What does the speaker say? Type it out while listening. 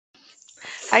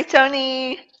Hi,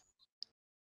 Tony.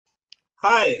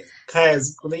 Hi,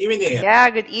 Kaz. Good evening. Yeah,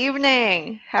 good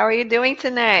evening. How are you doing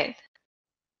tonight?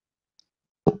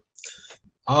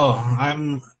 Oh,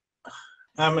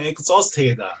 I'm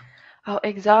exhausted. Oh,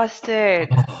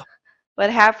 exhausted. Oh, What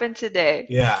happened today?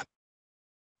 yeah,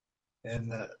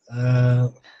 and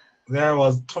there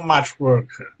was too much work,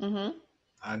 Mm-hmm.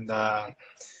 and I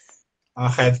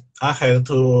had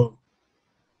to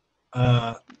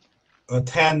uh,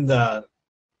 attend uh,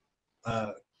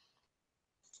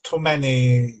 too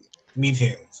many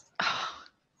meetings.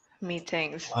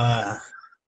 Meetings. Uh,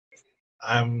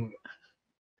 I'm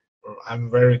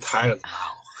I'm very tired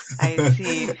I now.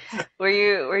 see. Were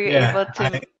you able Yeah,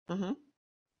 to? Mm-hmm.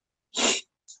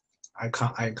 I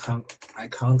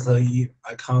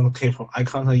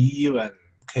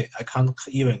can't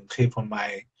even keep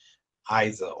my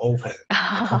eyes open.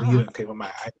 I can't even keep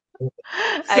my eyes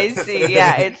I see.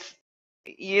 Yeah, open.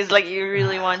 it's like you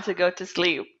really want to go to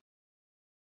sleep.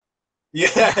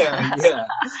 Yeah, yeah.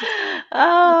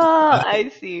 Oh, I, I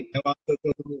see. I want to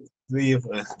go to sleep.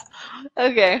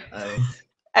 Okay, I,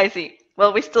 I see.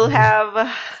 Well, we still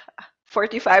have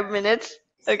 45 minutes,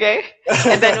 okay?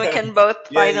 And then we can both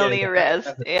yeah, yeah, finally yeah.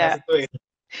 rest. That's Yeah. great.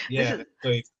 This Yeah, is that's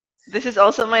great. this is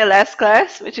also my last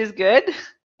class, which is good.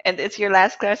 And it's your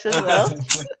last class as well.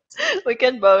 We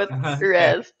can both Yeah.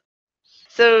 rest.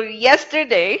 So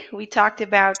yesterday we talked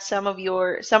about some of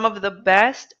the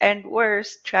best and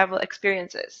worst travel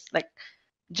experiences, like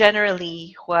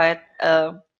generally what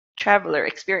a traveler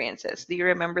experiences. Do you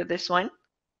remember this one?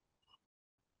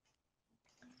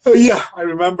 Oh, yeah, I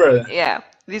remember. Yeah.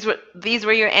 These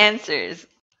were your answers.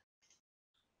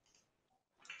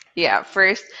 Yeah,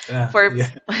 first for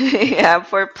Yeah. yeah,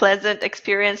 for pleasant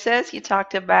experiences, you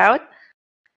talked about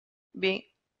being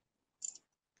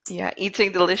yeah,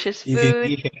 eating delicious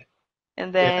food Eating.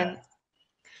 and Yeah. then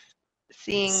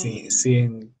seeing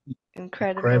Seeing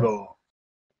incredible incredible,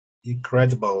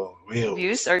 incredible views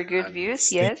views or good and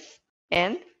views, yes.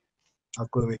 And a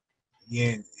good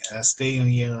in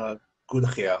staying in a good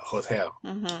hotel.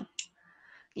 mhm.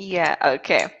 Yeah,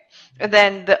 okay. And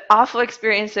then the awful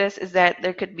experiences is that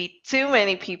there could be too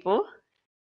many people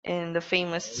in the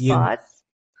famous In spots,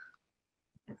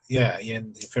 yeah,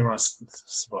 in famous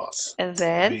spots. and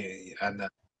then We and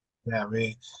yeah,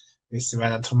 we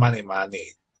spend too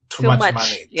too much much,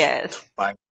 money to yes,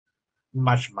 buy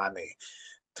much money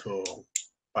to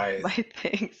buy buy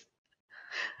things.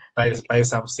 buy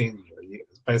something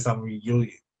buy some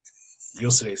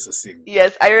useless thing.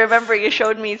 Yes, I remember you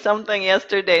showed me something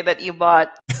yesterday that you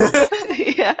bought.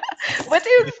 Yeah, but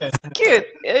it's cute.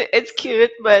 It's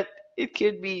cute, but it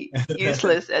could be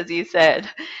useless, as you said.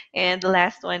 And the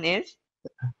last one is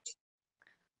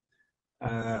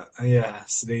Yeah,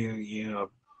 staying in a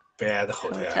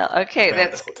hotel. Okay, bad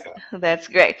that's hotel. that's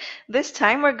great. This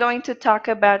time we're going to talk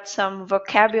about some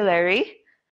vocabulary,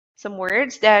 some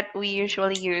words that we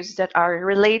usually use that are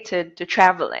related to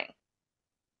traveling.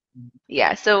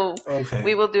 Yeah, so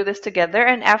we Okay. will do this together,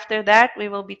 and after that, we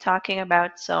will be talking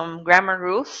about some grammar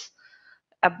rules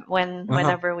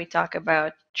Uh-huh. whenever we talk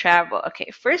about travel.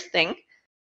 Okay, first thing,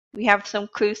 we have some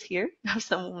clues here,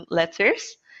 some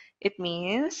letters. It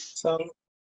means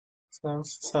Some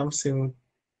something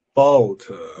bought,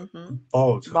 mhm,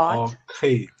 bought bought. or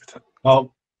kept,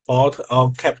 or bought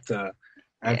or kept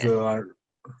as Yes, a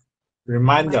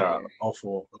reminder reminder. of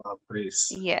a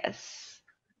place. Yes.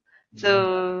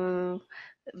 Reminder. So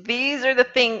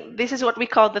this is what we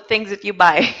call the things that you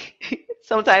buy.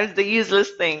 Sometimes the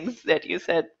useless things that you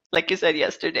said, like you said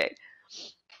yesterday.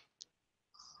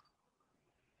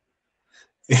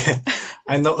 Yeah,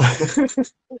 I know.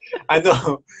 I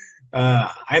know.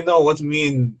 I know what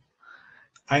mean.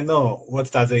 I know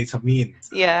what does it mean,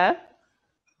 Yeah.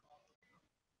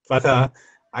 but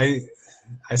I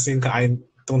I think I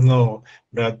don't know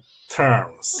the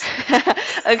terms.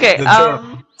 Okay, The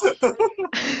term.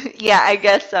 yeah, I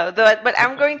guess so. But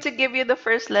I'm going to give you the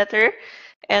first letter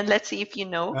and let's see if you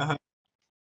know.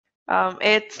 Uh-huh.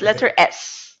 It's letter Okay.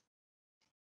 S.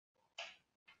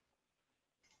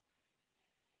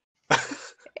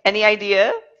 Any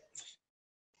idea?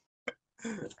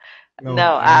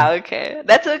 No, No. Ah, okay.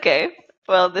 That's okay.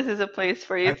 Well, this is a place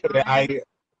for you. actually I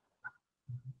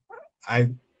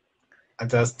I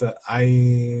just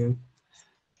I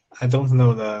don't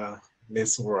know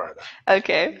this word.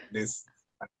 Okay. This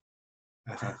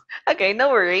uh, Okay, no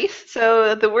worries.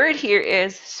 So the word here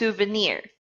is souvenir.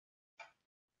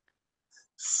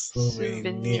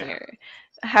 souvenir. Souvenir.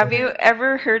 Have you Okay.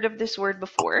 ever heard of this word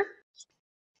before?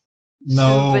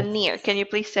 No Souvenir. Can you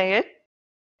please say it?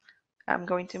 I'm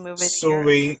going to move it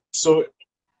here.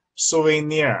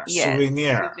 souvenir. Yes,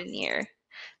 Souvenir. souvenir.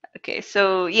 Okay,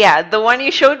 so yeah, the one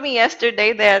you showed me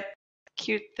yesterday, that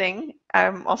cute thing,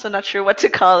 I'm also not sure what to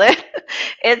call it.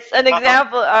 It's an Uh-huh.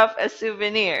 example of a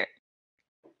souvenir.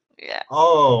 Yeah.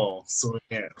 Oh,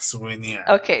 souvenir, souvenir.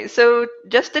 Okay, so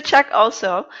just to check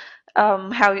also,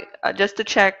 just to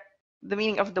check the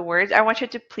meaning of the words, I want you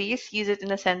to please use it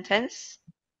in a sentence.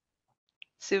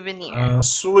 Souvenir.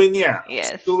 Souvenir,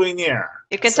 Yes. souvenir.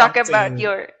 You can talk about Something.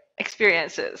 your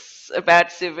experiences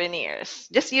about souvenirs.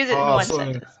 Just use it in Oh, one souvenir.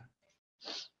 sentence.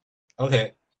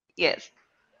 Okay. Yes.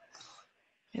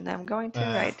 And I'm going to Uh,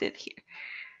 write it here.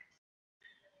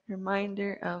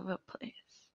 Reminder of a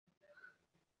place.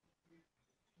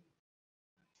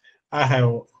 I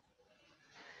have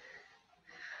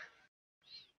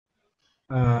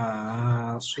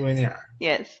souvenir.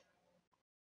 Yes.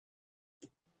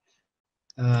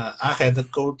 I had to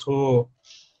go to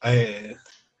I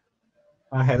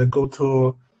I had to go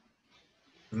to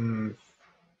um,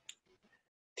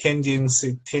 Tianjin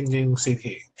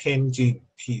City,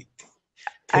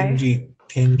 I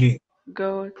Tianjin.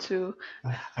 go to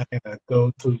I had to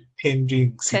go to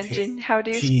Tianjin City, Tenjin. How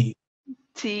do you T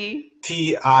T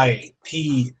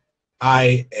Tian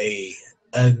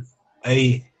An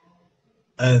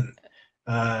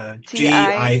T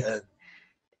I Gin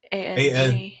A N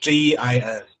G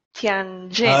Gin.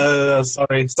 Tianjin.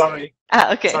 Sorry.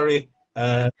 Ah, okay. Sorry.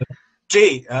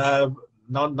 G.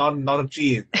 Not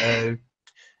G.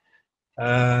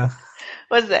 Uh,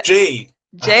 What's that? J.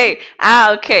 J.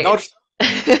 Ah, okay.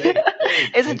 Not J.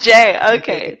 It's a J.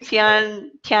 Okay.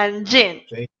 Tianjin.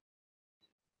 J.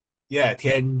 Yeah,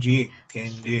 Tianjin.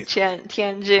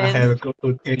 I Tianjin had to go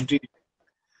to Tianjin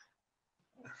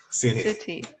City.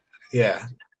 City. Yeah.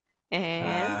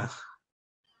 And Uh,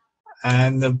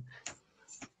 and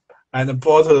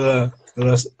bought a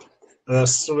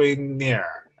souvenir.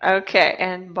 okay,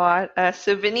 and bought a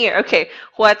souvenir. Okay,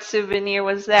 what souvenir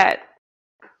was that?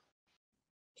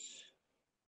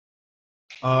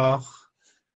 Uh,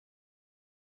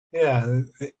 yeah,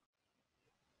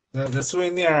 the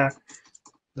souvenir.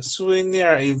 The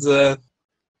souvenir is uh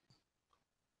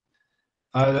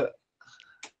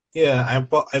yeah. I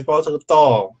bought a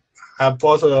doll. I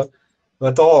bought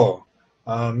a doll.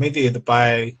 Made it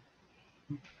by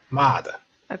mud.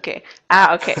 Okay.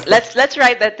 Ah, okay. Let's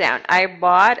write that down. I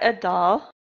bought a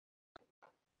doll.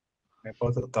 I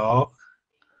bought a doll.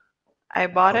 I I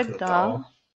bought a bought a doll. doll.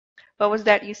 What was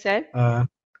that you said? Uh,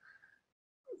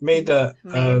 made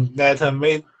Made that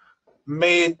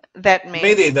made that made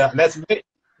made it. Let's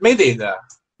made it.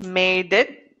 made it.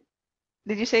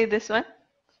 Did you say this one?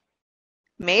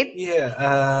 Made? Yeah.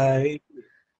 Made.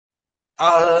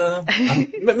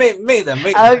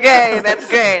 Okay, that's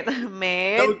great.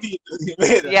 No Made. D.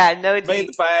 Made. Yeah, no Made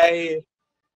D. by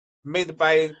made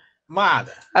by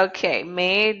mud. Okay,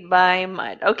 made by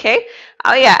mud. Okay.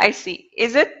 Oh yeah, I see.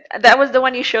 Is it that was the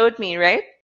one you showed me, right?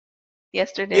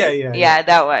 Yeah, Yesterday? yeah, yeah, Yeah,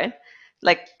 that one.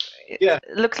 Like it yeah.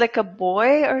 looks like a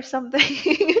boy or something.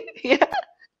 Yeah.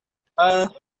 Uh,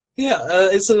 yeah.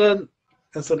 It's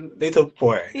a little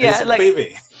boy. It's Yeah, a like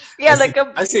baby. yeah, like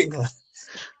a I think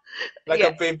like a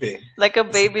yeah, baby. like a It's,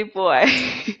 baby boy.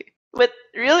 But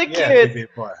really yeah, cute. baby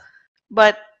boy.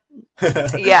 But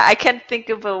yeah, I can't think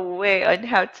of a way on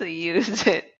how to use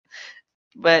it.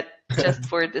 But just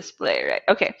for display, right?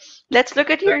 Okay. Let's look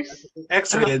at yours.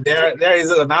 Uh-huh. Actually, there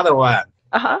is another one.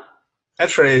 Uh-huh.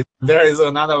 Actually, there is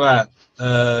another one.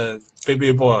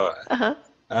 Baby boy. Uh-huh.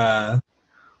 Uh,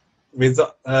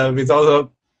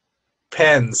 without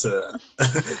pants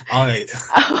on it.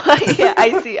 Oh, yeah,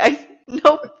 I see.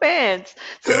 No pants.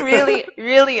 So really,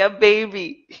 really a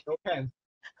baby. No pants.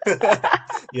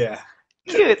 Yeah.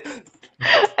 Cute.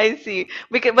 I see.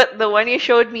 Because but the one you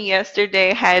showed me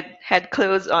yesterday had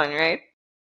clothes on, right?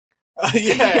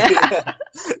 Yeah, Yeah. yeah.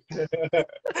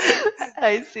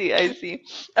 I see, I see.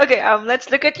 Okay, let's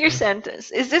look at your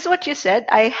sentence. Is this what you said?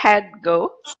 I had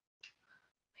go?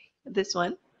 This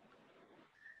one?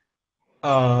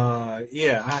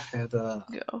 Yeah.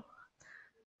 Go.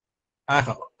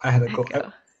 I had to Had go.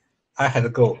 go. I had to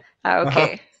go. Uh-huh.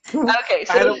 Okay. Okay,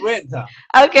 I had so to went.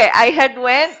 okay, I had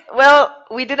went. Well,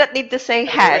 we didn't need to say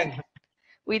I had to had. went.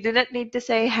 We didn't need to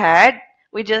say had.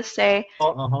 We just say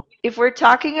Oh, uh-huh. if we're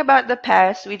talking about the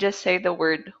past, we just say the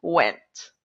word went.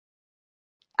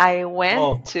 I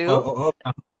went to,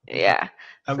 yeah.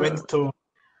 I So went to.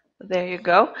 there you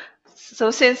go.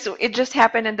 So since it just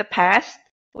happened in the past,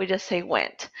 we just say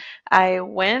went. I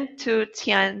went to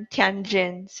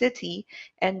Tianjin City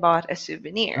and bought a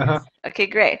souvenir. Uh-huh. Okay,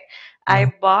 great. I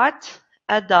Uh-huh. bought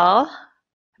a doll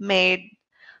made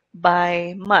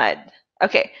by mud.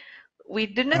 Okay, we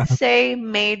didn't Uh-huh. say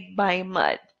made by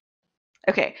mud.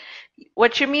 Okay.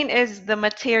 What you mean is the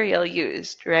material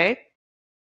used, right?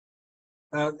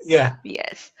 Yeah.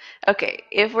 Yes. Okay.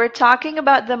 If we're talking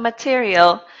about the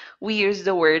material, we use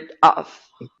the word of.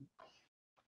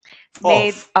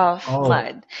 Made Off. of Oh.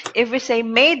 mud. If we say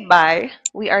made by,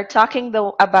 we are talking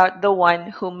about the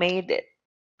one who made it.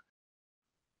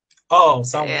 Oh,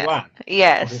 Yeah. someone. Okay.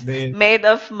 Yes. They. Made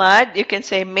of mud, you can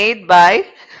say made by,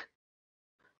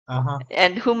 Uh-huh.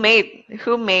 and who made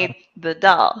the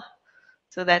doll.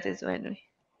 So that is when we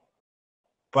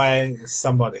By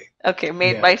somebody. okay,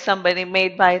 made Yeah. by somebody,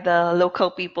 made by the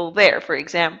local people there, for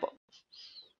example.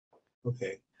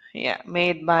 Okay. Yeah,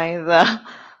 made by the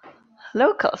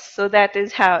locals. So that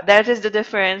is the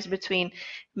difference between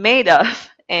made of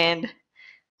and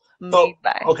So made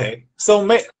by. okay. So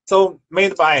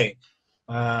made by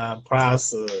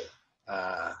plus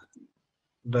uh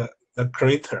the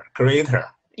creator.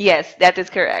 Yes, that is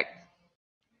correct.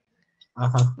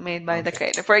 Uh-huh. Made by the Okay.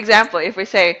 creator. For example, if we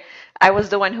say, I was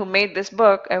the one who made this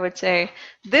book, I would say,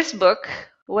 this book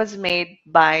was made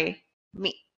by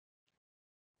me.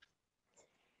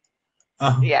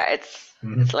 Uh-huh. Yeah, it's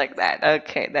Mhm. it's like that.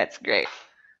 Okay, that's great.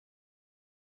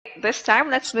 This time,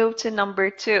 let's move to number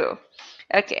two.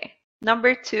 Okay,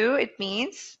 number two, it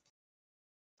means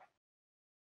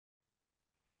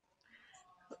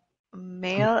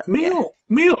male, yeah,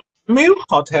 Mail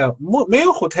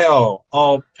hotel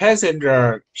or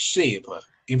passenger ship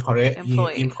employee.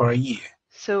 employee.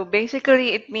 So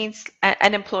basically, it means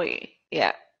an employee.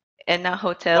 Yeah, in a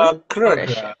hotel or a Clerk.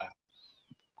 ship.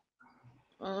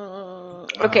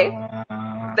 Okay,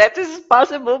 that is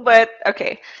possible, but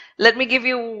okay. Let me give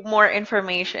you more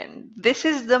information. This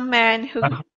is the man who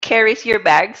carries your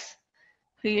bags,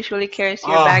 who usually carries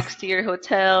your uh, bags to your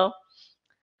hotel.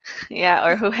 Yeah,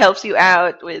 or who helps you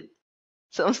out with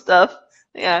some stuff.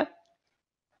 Yeah.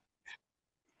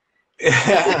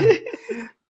 yeah,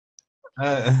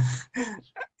 uh,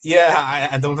 yeah.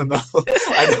 I don't know.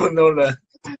 I don't know the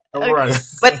Okay. word.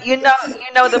 But you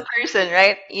know the person,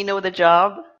 right? You know the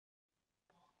job?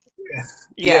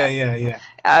 Yeah, Yeah. yeah, yeah.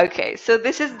 Okay. So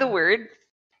this is the word.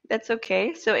 That's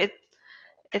okay. So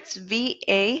it's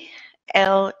VALET,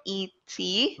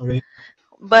 Okay.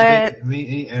 but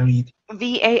VALET.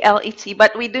 VALET,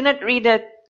 but we do not read it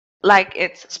like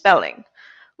its spelling.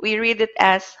 We read it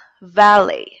as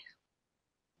valet.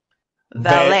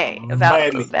 Valet.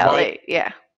 Wiley, Valet.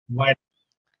 Yeah.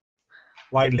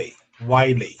 Wiley,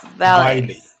 Wiley, Valet.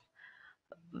 Wiley,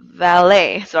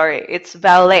 Valet. Sorry, it's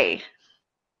valet.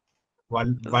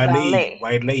 Wiley, Valet.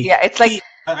 Yeah, Wiley. it's like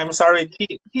I'm sorry.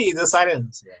 T is a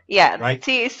silence, yeah, right?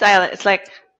 T is silent. It's like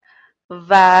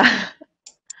va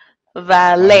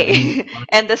Wiley, valet.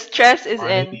 And the stress is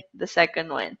in Wiley, the second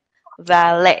one.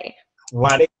 Valet.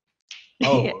 Wiley.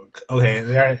 Yeah. Oh, okay.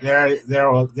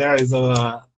 There is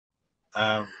um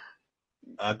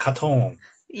a cartoon.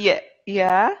 Yeah.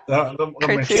 Yeah. The Cartoon.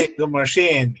 machine, the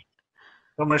machine,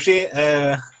 the machine.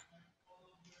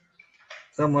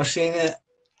 The machine.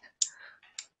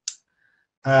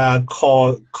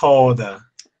 Called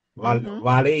Mm-hmm.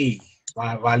 Valet.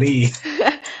 Valet.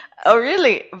 Oh,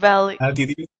 really? Valet.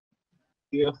 Did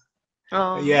you?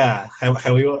 Um. Yeah.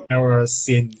 Have you ever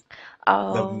seen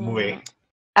the movie? Um.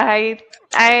 I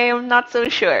I am not so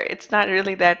sure. It's not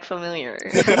really that familiar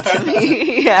to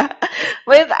me. Yeah,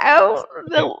 but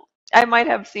Okay. I might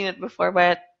have seen it before.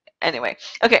 But anyway,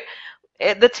 okay.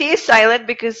 The T is silent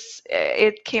because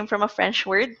it came from a French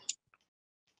word.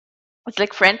 It's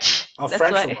like French. A That's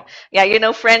French why. one. Yeah,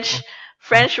 Oh,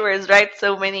 French words, right?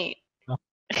 So many. uh,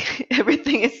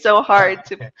 Everything is so hard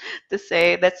to okay. to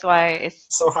say. That's why it's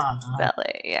So hard.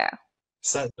 ballet. Yeah.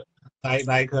 So,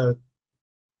 like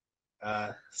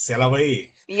sail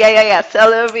away. Yeah, yeah, yeah.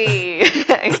 Celebi.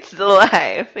 It's the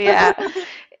life. Yeah.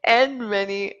 And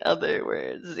many other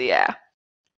words. Yeah.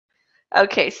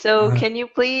 Okay, so Uh, can you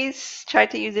please try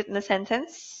to use it in a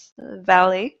sentence?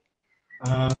 Valley.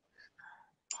 uh,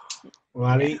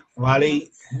 Yeah. Mm-hmm.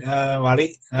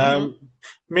 Wally. Mm-hmm.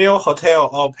 Meal hotel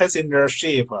or passenger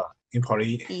ship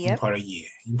Yep.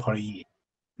 employee.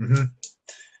 Mm-hmm.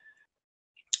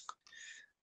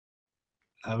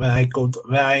 When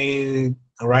I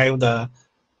arrived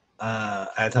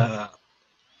at uh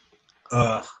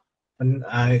when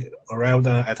I arrived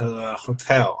at a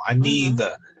hotel, Mm-hmm. I need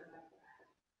a valet.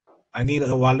 I need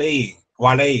a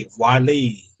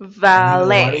Valet.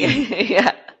 valet.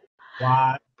 Yeah.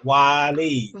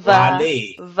 Valet,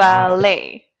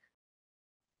 Valet.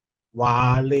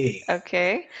 valet,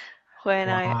 Okay. When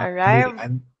I valet. arrive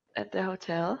at the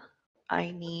hotel,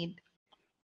 I need.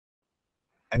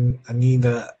 I need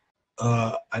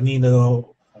I need a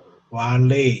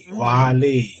Mm-hmm.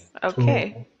 valet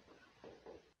Okay.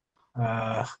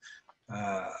 uh,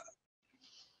 uh,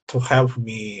 to help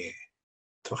me,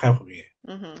 to help me,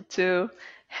 To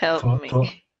help to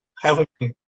me. help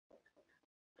me.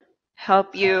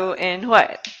 Help you in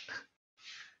what?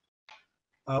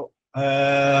 Uh,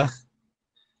 uh,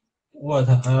 what?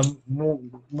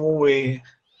 Movie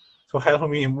to help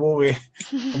me moving.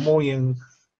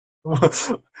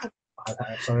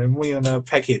 Sorry, moving the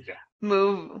package.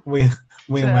 Move. Moving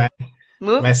To moving help. my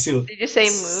Move? my suit Did you say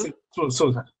move?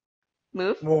 suit.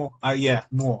 Move? Move. Yeah,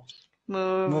 move.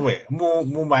 Move. Move it.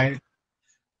 Move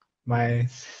my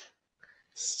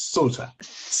suit.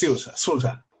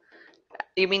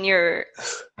 You mean your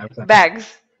I'm sorry.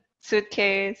 bags?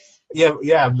 Suitcase?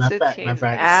 Yeah, my Suitcase.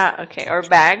 bags. Ah, okay. Or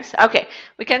bags. Okay.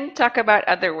 We can talk about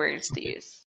other words to Okay.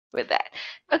 use with that.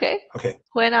 Okay. Okay.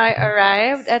 When I Mhm.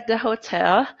 arrived at the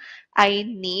hotel, I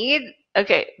need,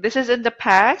 okay, this is in the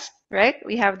past, right?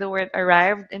 We have the word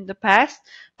arrived in the past.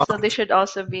 So Okay. they should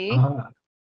also be, Uh-huh.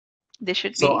 they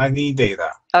should So be, I need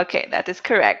data. okay, that is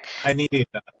correct. I need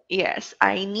data. Yes,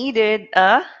 I needed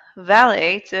a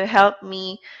valet to help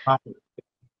me Uh,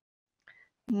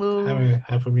 move,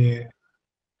 help me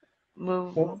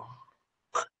move, move,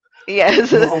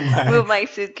 yes, move my move my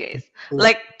suitcase.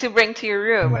 Like to bring to your move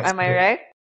room, my am I suit. right?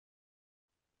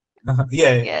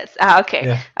 Yeah, Yes. Ah, okay.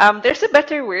 yeah. There's a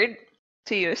better word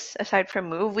to use aside from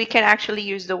move. We can actually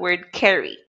use the word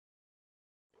carry.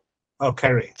 Oh,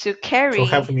 carry. To To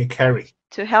help carry, me carry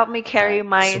to help me carry my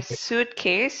my suitcase.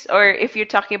 suitcase, or if you're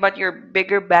talking about your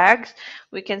bigger bags,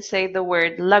 we can say the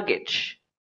word luggage.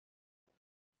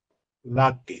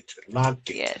 Luggage.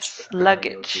 Yes,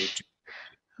 luggage.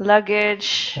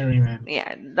 Luggage. Carry my.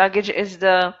 Yeah, luggage is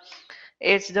the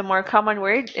more common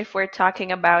word if we're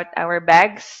talking about our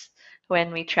bags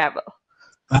when we travel.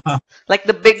 Like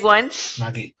the big ones.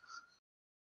 Luggage.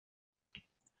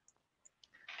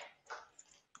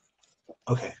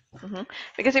 Okay. hmm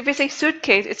Because if you say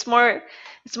suitcase, it's more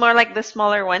like the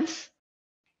smaller ones.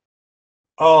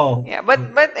 Oh, Yeah, but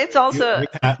it's you also we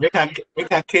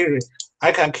can carry.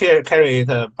 I can carry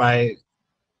it by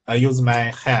use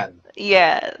my hand.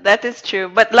 yeah, that is true.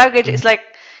 But luggage Mm. is like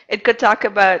it could talk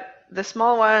about the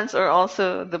small ones or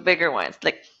also the bigger ones.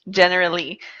 Like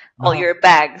generally all Uh-huh. your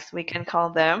bags, we can call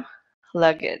them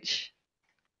luggage.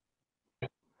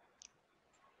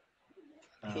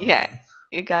 Yeah, Uh,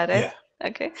 you got it. yeah.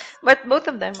 Okay. But both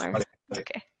of them are Got it.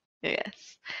 okay.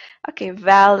 Yes. Okay,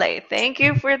 valet. Thank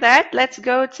you for that. Let's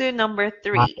go to number One,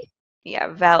 3. Yeah,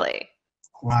 valet.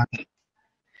 one.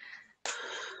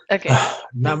 Okay.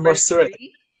 Number Number three.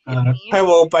 3, it means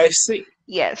Travel by sea.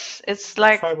 yes, it's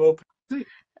like Travel by sea.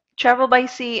 travel by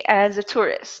sea as a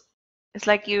tourist. It's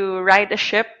like you ride a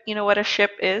ship. You know what a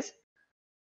ship is?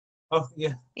 Oh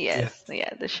yeah, yeah. Yes,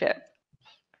 yeah, the ship.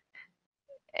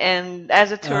 And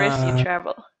as a tourist, you Uh,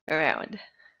 travel around.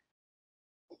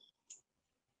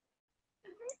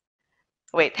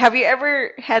 Wait, have you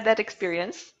ever had that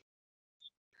experience?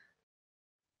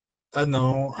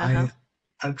 no, Uh-huh. I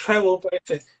travel by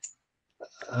sea.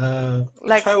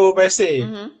 Like, Travel by sea.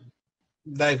 mm-hmm.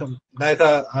 Like like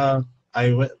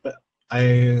I went-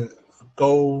 I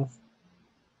go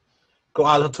go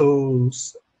out to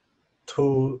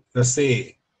the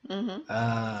sea. Mm-hmm.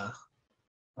 Uh,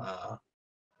 uh,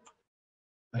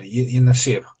 in the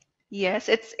ship Yes,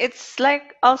 it's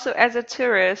like also as a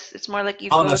tourist, it's more like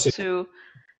on the ship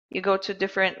you go to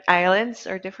different islands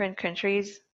or different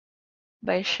countries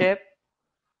by ship.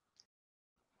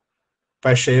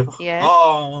 by ship. Yes.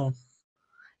 Oh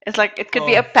It's like it could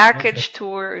be a oh okay. package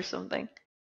tour or something.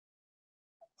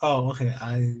 Oh okay.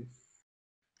 I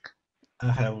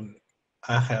have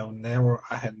I have never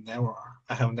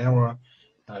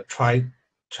tried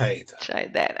tried Try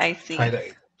that. I tried see.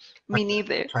 it Me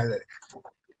neither. tried it.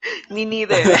 Me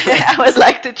neither. I would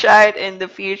like to try it in the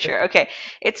future. Okay.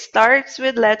 It starts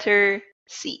with letter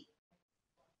C.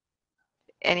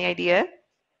 Any idea?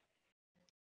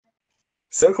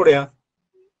 Circular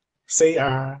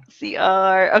CR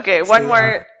CR. Okay, one CR.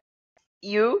 more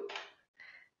U.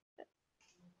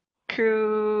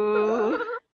 Crew.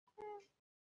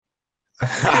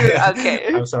 Crew. Okay.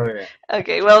 I'm sorry.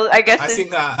 Okay. Well, I guess I since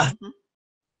think Mhm.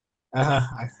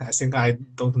 I think I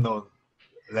don't know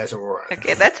that word.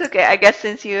 Okay, that's okay. I guess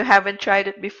since you haven't tried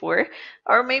it before,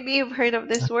 or maybe you've heard of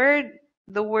this word,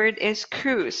 the word is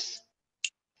cruise.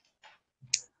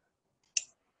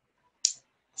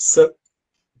 So,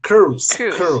 Cruise,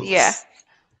 yeah. cruise.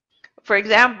 For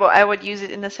example, I would use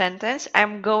it in a sentence.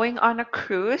 I'm going on a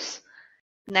cruise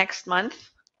next month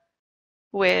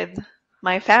with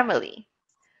my family.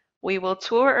 We will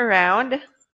tour around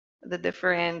the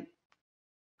different,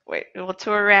 wait, we will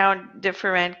tour around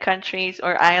different countries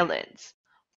or islands.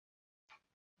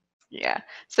 Yeah.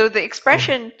 So the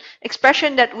Okay.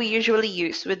 expression that we usually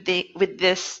use with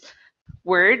this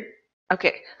word.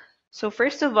 Okay. So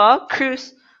first of all,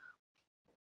 cruise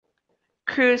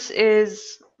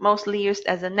is mostly used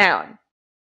as a noun.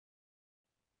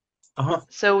 Uh-huh.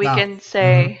 So we Now. can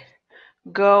Mm-hmm. say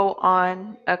go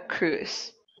on a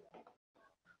cruise.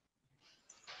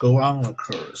 Go on a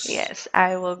cruise. Yes,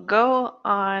 I will go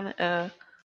on a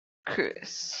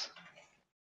cruise.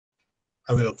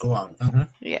 I will go on. Mm-hmm.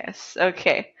 Yes,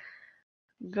 okay.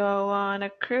 Go on a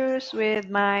cruise with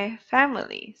my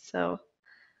family. So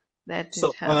that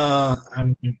is So, how.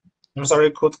 I'm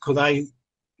sorry. Could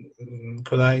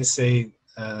I say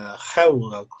have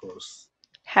a cruise?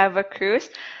 Have a cruise?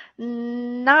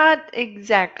 Not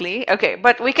exactly. Okay,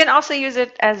 but we can also use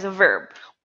it as a verb.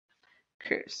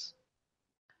 Cruise.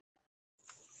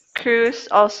 Cruise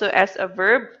also as a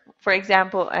verb. For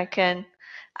example,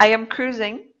 I am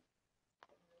cruising.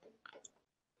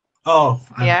 Oh,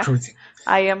 I'm Yeah, cruising.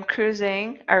 I am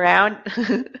cruising around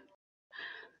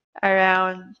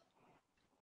around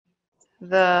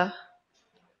the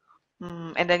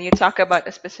and then you talk about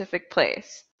a specific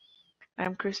place.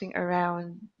 I'm cruising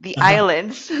around the Uh-huh.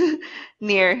 islands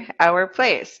near our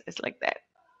place. It's like that.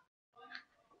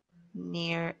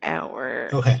 Near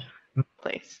our Okay.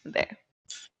 place there.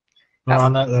 Oh,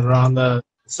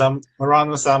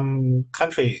 Around some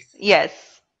country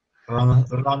yes.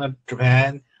 around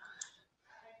Japan.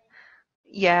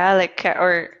 Yeah, like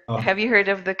or Oh, have you heard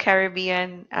of the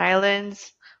Caribbean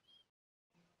islands?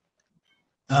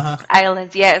 uh-huh.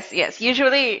 Islands, yes, yes.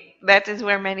 Usually that is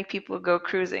where many people go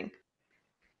cruising.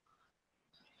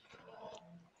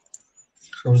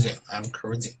 Cruising. I'm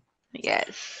cruising.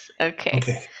 Yes. Okay.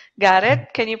 Okay. Got it?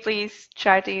 Can you please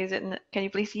try to use it can you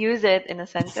please use it in a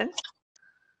sentence?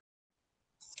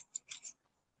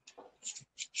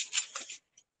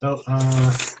 So,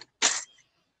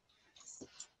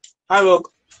 I will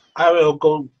I will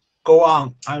go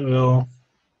on.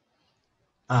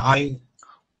 I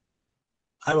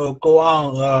I will go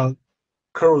on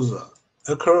cruise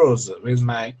a cruise with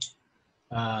my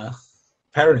uh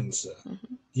parents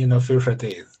Mhm. in the future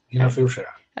days. In the Okay. future.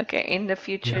 Okay, in the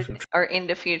In the future future. or in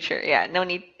the future. Yeah, no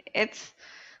need.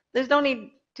 There's no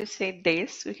need to say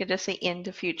days. We can just say in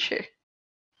the future.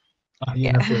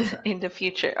 In the Yeah, future. in the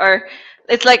future. Or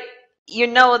it's like you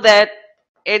know that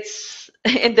it's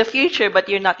in the future, but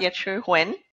you're not yet sure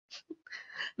when.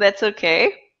 That's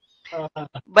okay. Uh,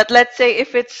 But let's say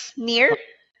if it's near,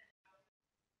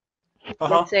 uh-huh.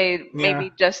 let's say maybe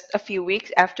Near just a few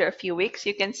weeks, after a few weeks,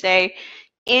 you can say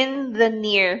in the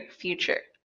near future.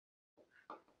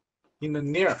 in the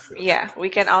near future. Yeah, we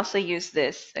can also use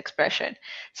this expression.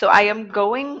 So I am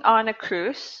going on a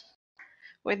cruise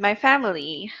with my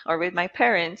family or with my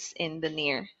parents in the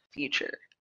near future.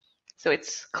 So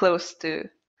it's close to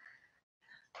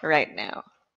right now.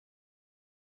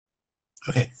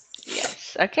 Okay.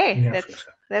 Yes. Okay. Near That's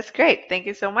future. that's great. Thank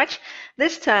you so much.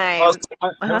 This Oh, time,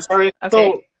 I'm uh-huh. sorry.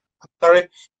 Okay. So sorry.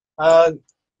 Uh,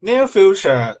 near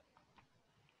future.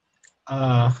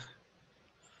 Uh,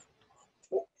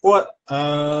 what?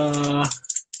 Uh,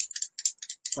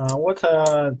 what?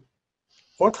 Uh,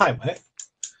 what time? Eh?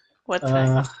 What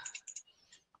time? Uh,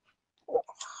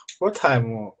 what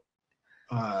time?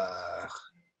 Uh,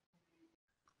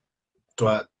 do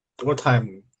I? What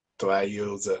time do I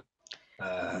use?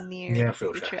 Near Near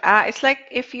future. future. It's like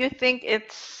if you think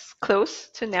it's close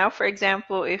to now, for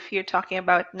example, if you're talking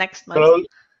about next month, Hello.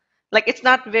 like it's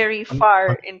not very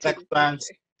far into Next the month.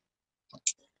 future.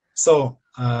 So,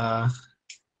 uh,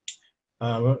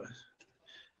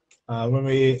 when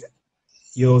we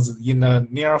use in the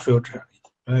near future,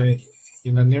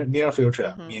 in the near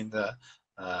future Hmm. means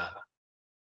uh,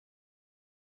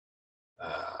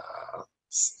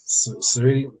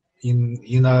 three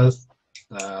in a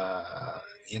uh,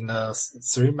 in a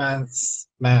 3 months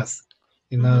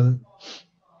in Hmm. a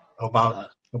about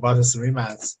 3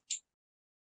 months,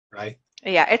 right?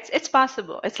 Yeah, it's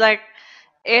possible. It's like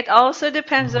it also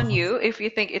depends on Uh, you. If you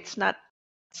think it's not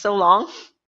so long,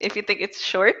 if you think it's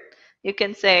short, you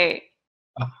can say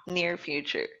near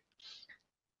future.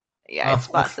 Yeah, it's okay,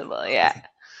 possible. Yeah. okay.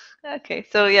 Okay.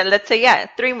 So yeah, let's say yeah,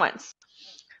 3 months.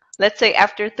 Let's say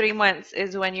after 3 months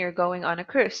is when you're going on a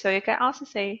cruise. So you can also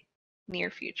say near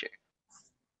future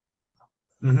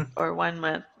Hmm. or 1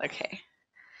 month. Okay.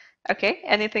 Okay.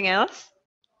 Anything else?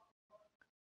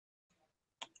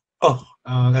 Oh,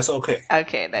 that's okay.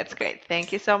 Okay, that's great.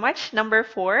 Thank you so much. Number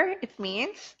four, it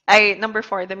means I number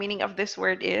four, the meaning of this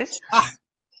word is Ah,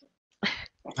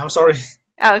 I'm sorry.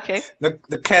 okay. The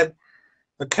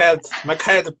my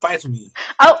cat bite me.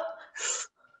 Oh,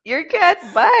 your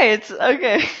cat bites.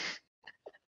 Okay.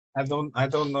 I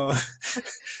don't know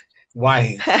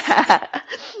why.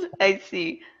 I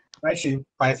see. Why she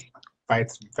bite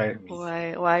me?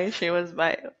 Why she was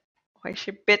why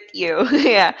she bit you?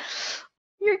 Yeah.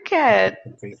 Your cat.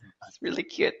 It's really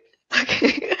cute.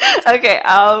 Okay. Okay,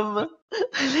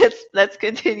 let's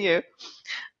continue.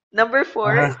 Number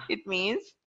 4, it means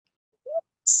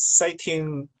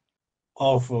Setting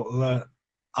off on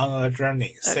a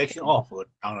journey. Setting okay. off on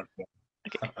a journey.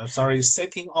 Okay. Sorry,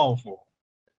 setting off.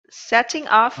 Setting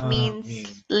off means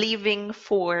Mean leaving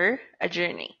for a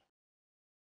journey.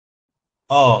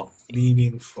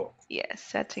 leaving for. Yes,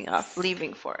 setting off,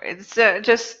 leaving for. It's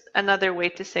just another way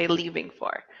to say leaving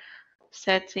for.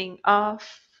 Setting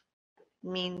off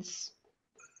means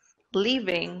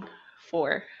leaving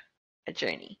for a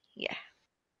journey. Yeah.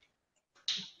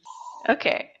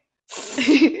 Okay.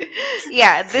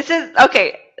 Yeah, this is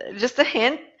okay. Just a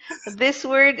hint. This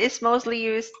word is mostly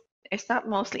used, it's not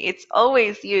mostly, it's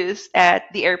always used at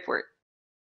the airport.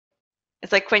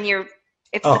 It's like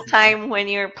it's the Oh, time when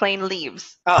your plane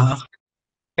leaves.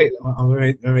 hey,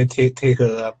 when we take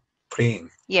a plane.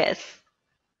 Yes.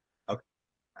 Okay,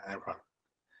 airport.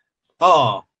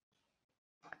 Oh,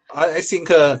 I think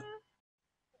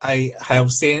I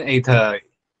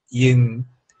in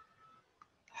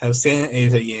have seen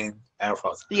it in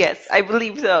airport. Yes, I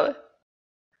believe so.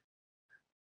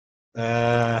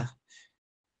 Uh,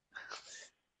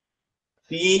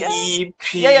 Yeah.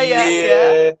 DEP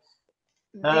Yeah.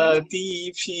 The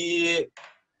DEP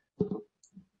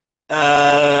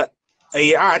uh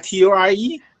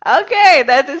ARTORE Okay,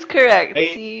 that is correct.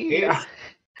 A See. AR.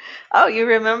 Oh, you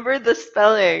remember the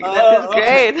spelling. That is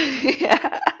Okay. great.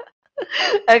 Yeah.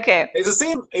 Okay. It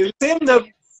seemed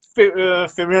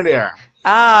familiar.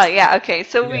 Ah, yeah, okay.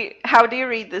 So Yeah. how do you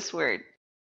read this word?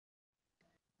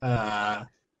 Uh,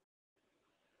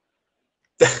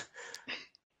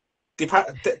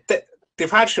 depart,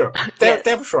 departure, Yes.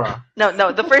 departure, No,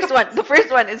 the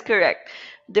first one is correct.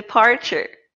 Departure.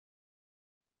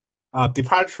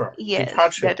 departure, Yes,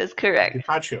 departure, that is correct.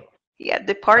 departure, Yeah,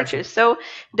 departure. departure. So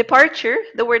departure,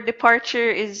 the word departure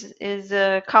is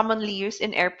commonly used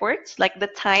in airports, like the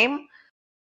time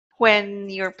when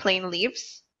your plane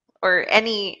leaves, or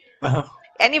Uh-huh.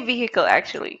 any vehicle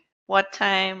actually. What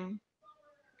time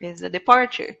is the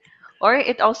departure? Or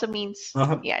it also means,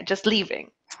 Uh-huh. yeah, just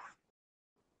leaving.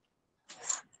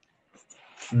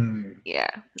 Mm. Yeah,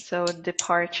 so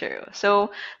departure.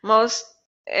 So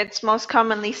it's most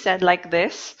commonly said like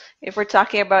this. If we're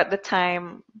talking about the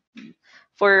time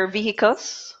for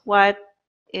vehicles,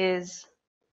 is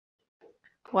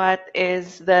what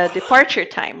is the departure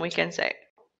time, we can say.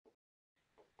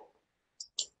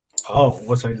 Oh,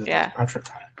 what is the Yeah, departure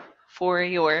time? for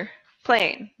your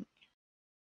plane,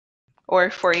 or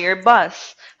for your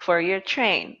bus, for your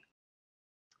train,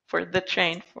 for the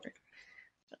train, for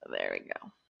there we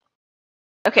go.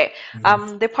 Okay,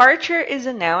 Mm. departure is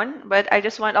a noun, but I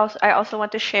also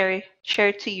want to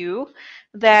share to you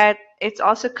that it's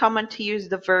also common to use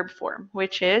the verb form,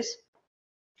 which is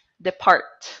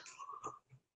depart.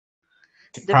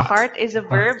 Depart, Depart is a depart.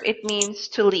 verb. It means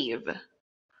to leave.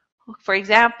 For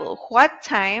example, what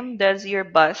time does your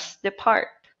bus depart?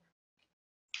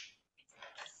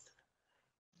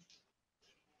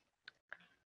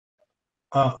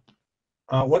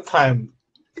 Uh, what time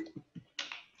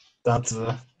does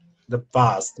the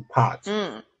bus depart?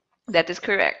 Mm, that is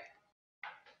correct.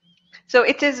 So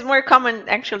it is more common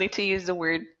actually to use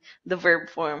the verb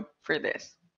form for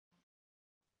this.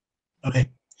 Okay.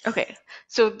 Okay,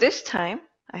 so this time,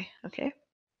 okay.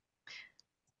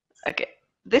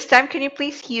 This time, can you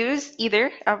please use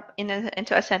either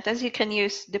into a sentence? You can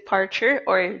use departure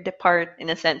or depart in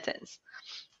a sentence.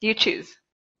 You choose.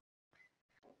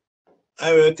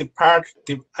 I will depart.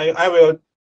 I will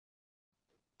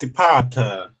depart.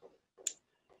 Uh,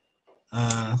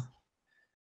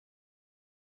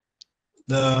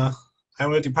 the I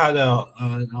will depart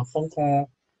Hong Kong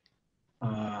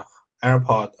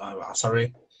airport.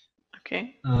 Sorry.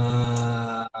 Okay.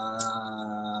 I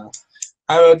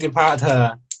will depart.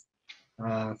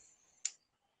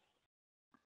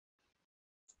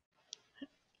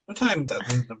 What time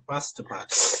does the bus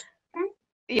depart?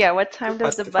 Yeah, what time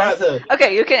does Bus the bus? depart.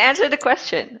 Okay, you can answer the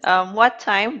question. What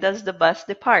time does the bus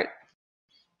depart?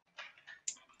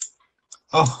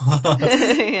 Oh,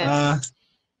 Yeah.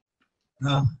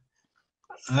 uh,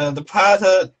 uh, the part.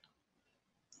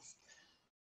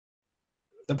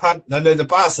 The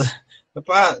bus.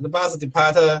 The bus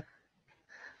depart.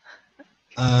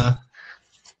 Uh,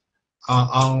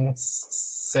 on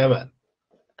 7.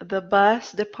 The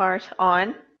bus depart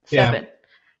on p.m. 7.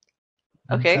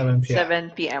 Okay, 7 p.m.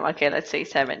 7 p.m. Okay, let's say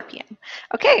 7 p.m.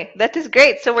 Okay, that is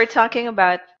great. So we're talking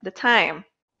about the time.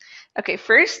 Okay,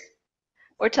 first,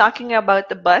 we're talking about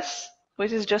the bus,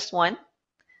 which is just one.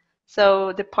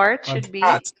 So depart should be,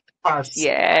 Departs.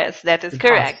 yes, that is Depart.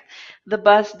 correct. The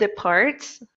bus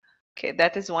departs. Okay,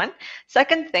 that is one.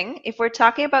 Second thing, if we're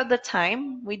talking about the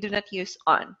time, we do not use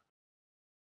on.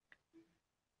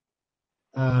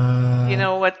 You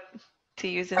know what to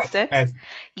use instead? At,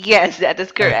 Yes, that is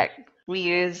at. correct. We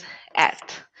use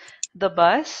at. The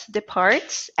bus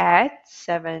departs at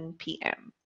 7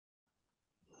 p.m.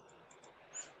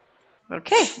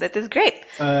 Okay, that is great.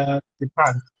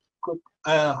 Depart.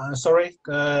 Sorry.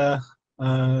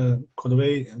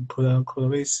 Could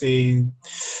we say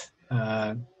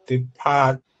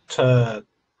depart to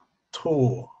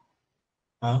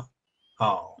oh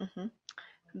Hmm.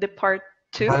 Depart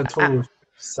to, depart to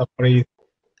some place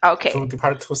to okay.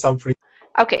 depart to some place.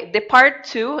 Okay, depart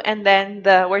to, and then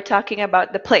the we're talking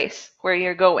about the place where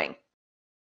you're going.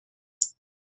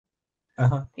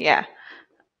 Uh-huh. Yeah,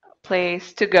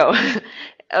 place to go.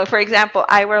 For example,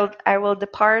 I will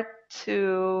depart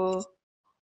to,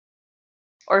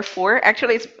 or for.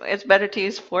 Actually, it's better to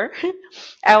use for.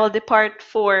 I will depart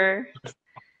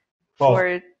Oh.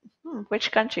 for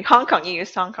which country? Hong Kong. You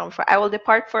used Hong Kong for. I will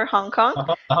depart for Hong Kong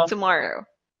Uh-huh. Uh-huh. tomorrow.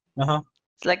 Uh-huh.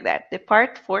 It's like that.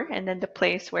 Depart for, and then the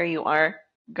place where you are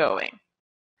going.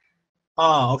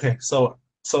 Okay. So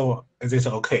is it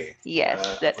okay?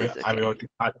 Yes, that is I will okay.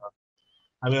 depart.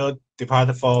 I will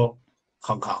depart for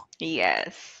Hong Kong.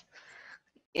 Yes.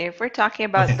 If we're talking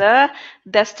about Okay. the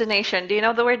destination, do you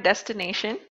know the word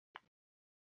destination?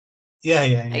 Yeah.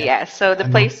 Yeah, so the I know.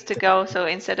 place to go. So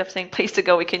instead of saying place to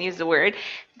go, we can use the word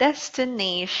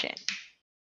destination.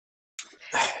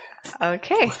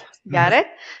 Okay, got Mhm. it?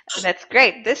 That's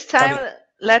great. This Got time, it.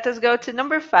 let us go to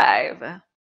number 5.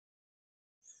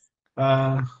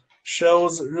 Uh,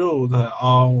 shows route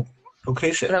on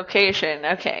location. Location.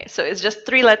 Okay, so it's just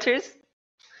 3 letters.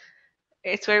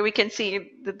 It's where we can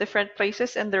see the different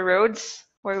places and the roads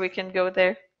where we can go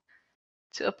there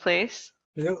to a place.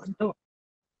 No.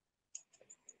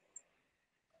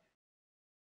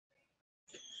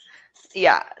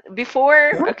 Yeah,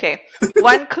 before, okay,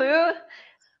 one clue,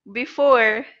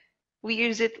 before we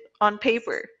use it on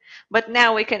paper, but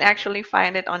now we can actually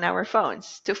find it on our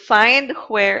phones to find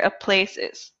where a place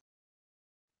is.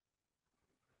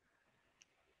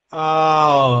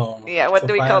 Oh, Yeah, what to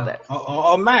do we call find that?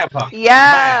 a map. Map.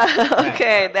 Yeah, Map.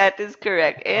 okay, that is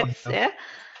correct. Okay. It's a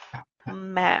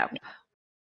map.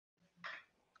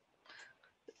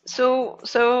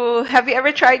 So have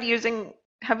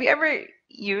you ever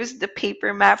used the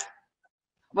paper map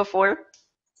before?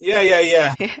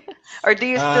 Yeah. Or do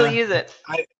you still Uh, use it?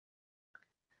 I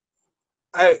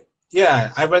I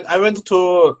yeah. I went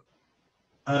to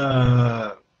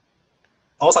uh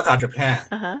Osaka, Japan.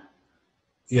 Uh-huh.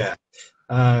 Yeah.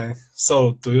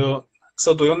 So do you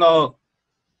know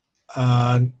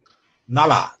uh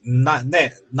Nara Nara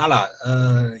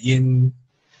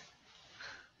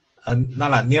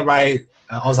nearby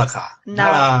Osaka. Na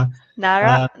Nara Nara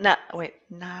uh na wait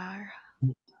Nara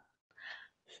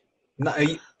Na-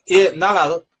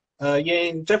 Nara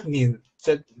in Japanese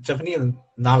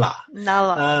Nara.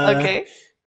 Nala. Uh, Okay.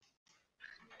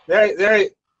 there there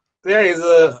there is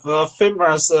a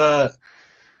famous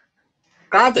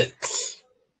garden.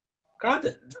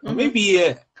 Garden. Mm-hmm.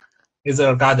 Maybe it's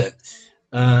a garden.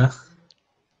 Uh,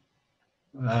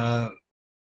 uh,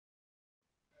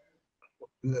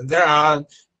 there are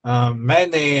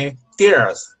many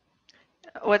deers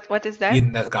What is that?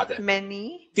 in that garden.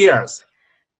 Many Deers.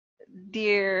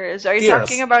 deers. Are you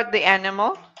talking Deers. about the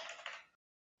animal?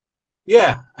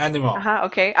 Yeah, animal. Uh-huh,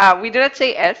 okay. We do not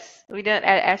say S. We don't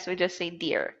add S, we just say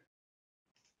deer.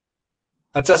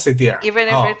 Just a deer. Even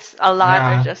if Oh, it's a there lot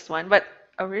or are just one. But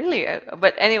oh really?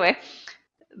 But anyway,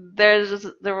 there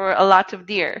were a lot of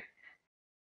deer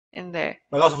in there.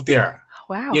 a lot of deer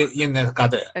Wow. in that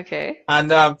garden. Okay.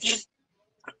 And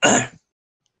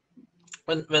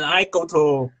when I go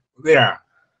to there,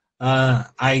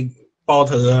 I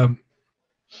bought a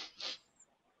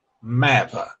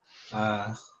map,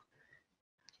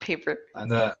 Paper.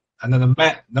 and the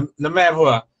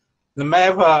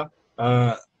map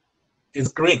is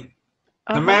green.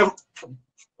 The Uh-huh. map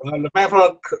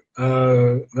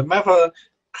the map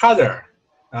color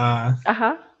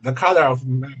Uh-huh. the color of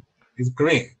map is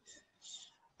green.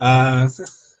 Uh,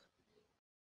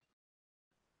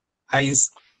 I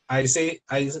I see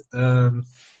I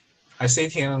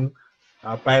sitting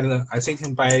I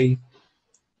sitting by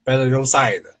the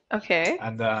roadside Okay.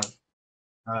 and uh,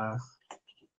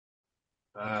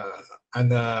 uh,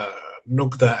 and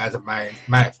looked at my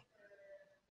map.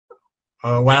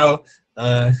 while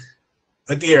a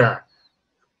deer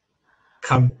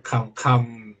come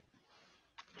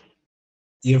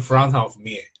in front of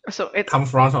me. So Come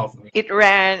front of me. it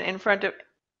ran in front of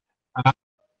Uh,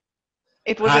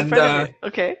 it was in and front of you.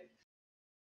 Okay.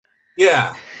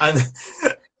 yeah, and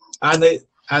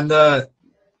and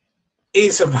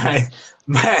it's my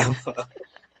map.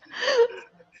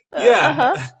 Uh-huh.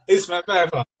 Yeah, it's my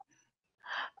map.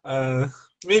 Uh,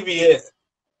 maybe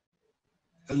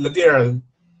the deer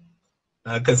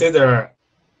consider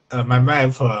my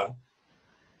map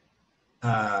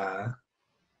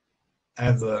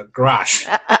as a grass.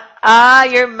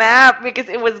 Your map because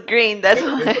it was green. That's It's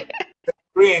why.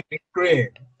 green, green.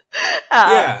 uh,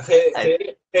 Yeah, I,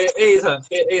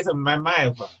 he ate my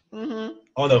map hmm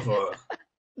out of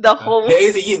The he whole.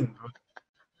 ate in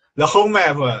the whole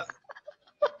map.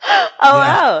 Oh Yeah,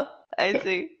 wow! I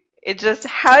see. It just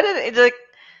how did it like?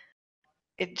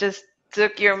 It just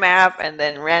took your map and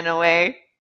then ran away.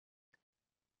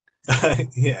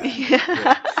 yeah, yeah.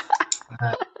 Yeah.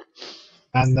 Uh,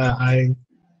 and I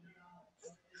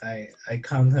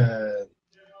can't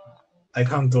I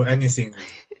can't do anything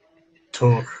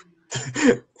to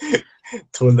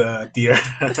to the deer.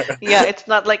 Yeah, it's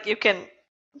not like you can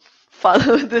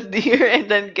follow the deer and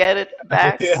then get it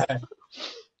back. Yeah,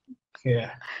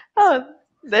 yeah. Oh,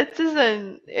 that is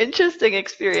an interesting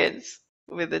experience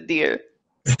with a deer.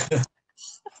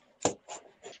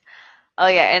 Oh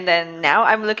yeah, and then now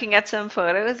I'm looking at some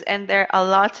photos and there are a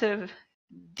lot of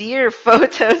deer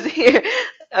photos here.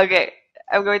 Okay,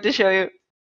 I'm going to show you.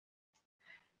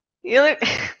 You look,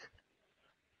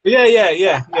 Yeah, yeah,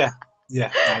 yeah, yeah,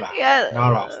 yeah. Nala, yeah,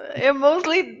 Nala.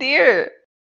 mostly deer.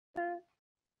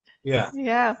 Yeah,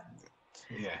 Yeah,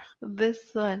 yeah. this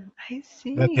one. I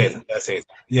That's it. see. That's it.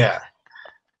 Yeah.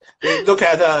 Look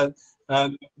at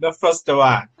the first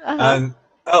one. Uh-huh. And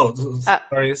oh, Uh,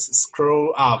 sorry,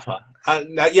 scroll up.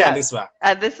 Yeah, uh, this one.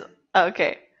 this.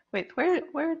 Okay. Wait,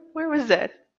 where was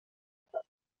that?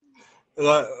 A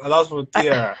lot of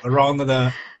deer around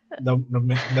the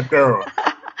girl.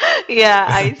 Yeah,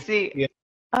 I see. Yeah.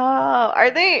 Oh,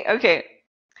 are they okay?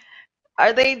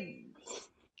 Are they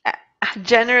uh,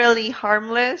 generally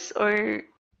harmless, or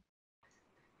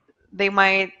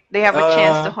they have a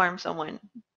chance to Uh, harm someone?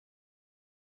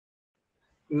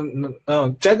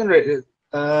 no, generally,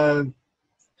 uh,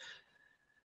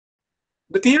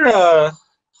 the deer are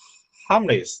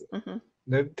harmless. Hmm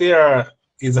The deer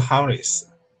is harmless.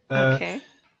 Uh, Okay.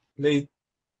 they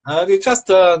they just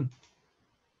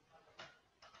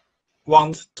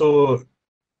want to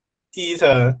eat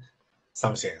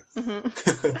something. hmm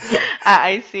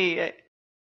I see.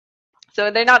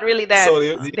 So they're not really that So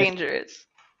dangerous.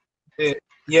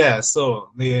 yeah, so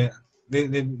they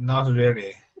not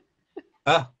really.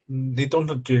 They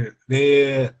don't do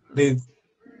they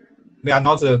are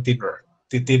not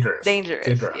Dangerous,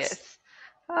 dangerous. yes.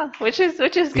 Oh, which is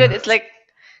good. It's Dangerous. like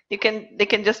they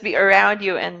can just be around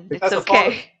you and They it's just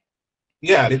follow. okay.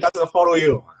 Yeah, they just follow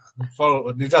you.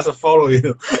 They just follow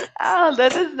you. Oh,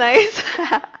 that is nice.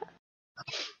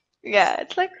 Yeah,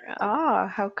 it's like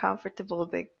how comfortable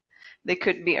they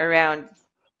could be around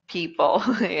people.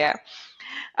 Yeah.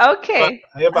 But Okay.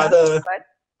 yeah, Uh-huh. But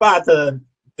but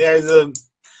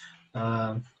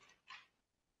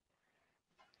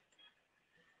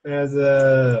there's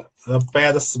uh, a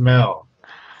bad smell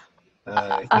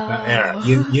in the air oh,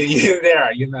 in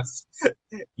there in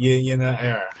the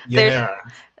air there's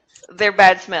their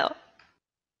bad smell.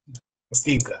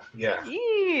 stink. Yeah,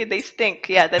 Yee, they stink.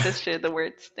 Yeah, that is true. The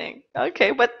word stink.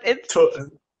 Okay, but it's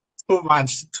too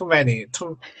much, too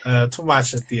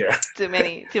much deer. too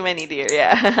many deer.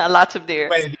 Yeah, lots of deer.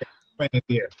 Many deer, many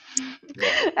deer.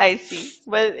 Yeah. I see.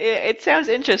 But it sounds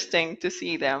interesting to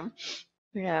see them.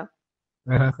 Yeah.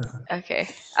 Okay.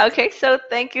 Okay, so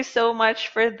thank you so much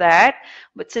for that.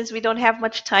 But since we don't have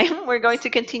much time, we're going to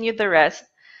continue the rest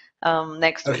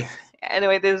next Okay. week.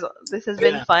 Anyway, this has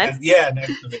been Yeah. fun. Yeah.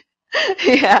 Next week.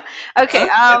 Yeah. Okay.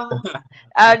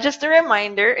 Yes. Just a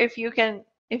reminder, if you can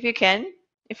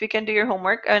do your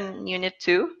homework on Unit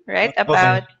 2, right? Okay.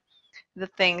 About the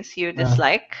things you Uh,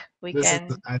 dislike, we this is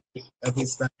can, I think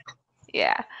that.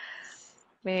 yeah,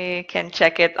 we can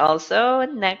check it also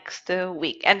next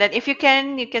week. And then if you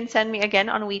can send me again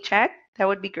on WeChat. That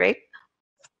would be great.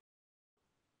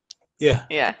 Yeah.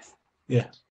 Yeah. Yeah.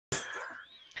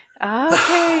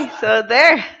 Okay, so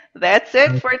there. That's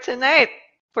it for tonight.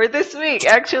 For this week, so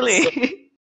actually.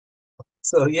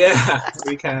 so yeah,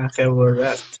 we can have a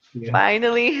rest. Yeah.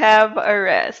 Finally have a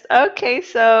rest. Okay,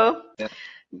 so Yeah.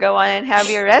 go on and have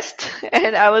your rest,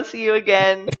 and I will see you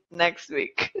again next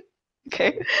week.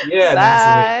 Okay, Yeah. Next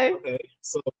week. bye. Okay.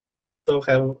 So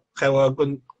also have a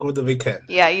good weekend.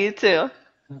 Yeah, you too.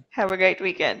 Have a great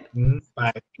weekend.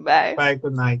 Bye. Bye. Bye.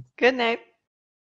 Good night. Good night.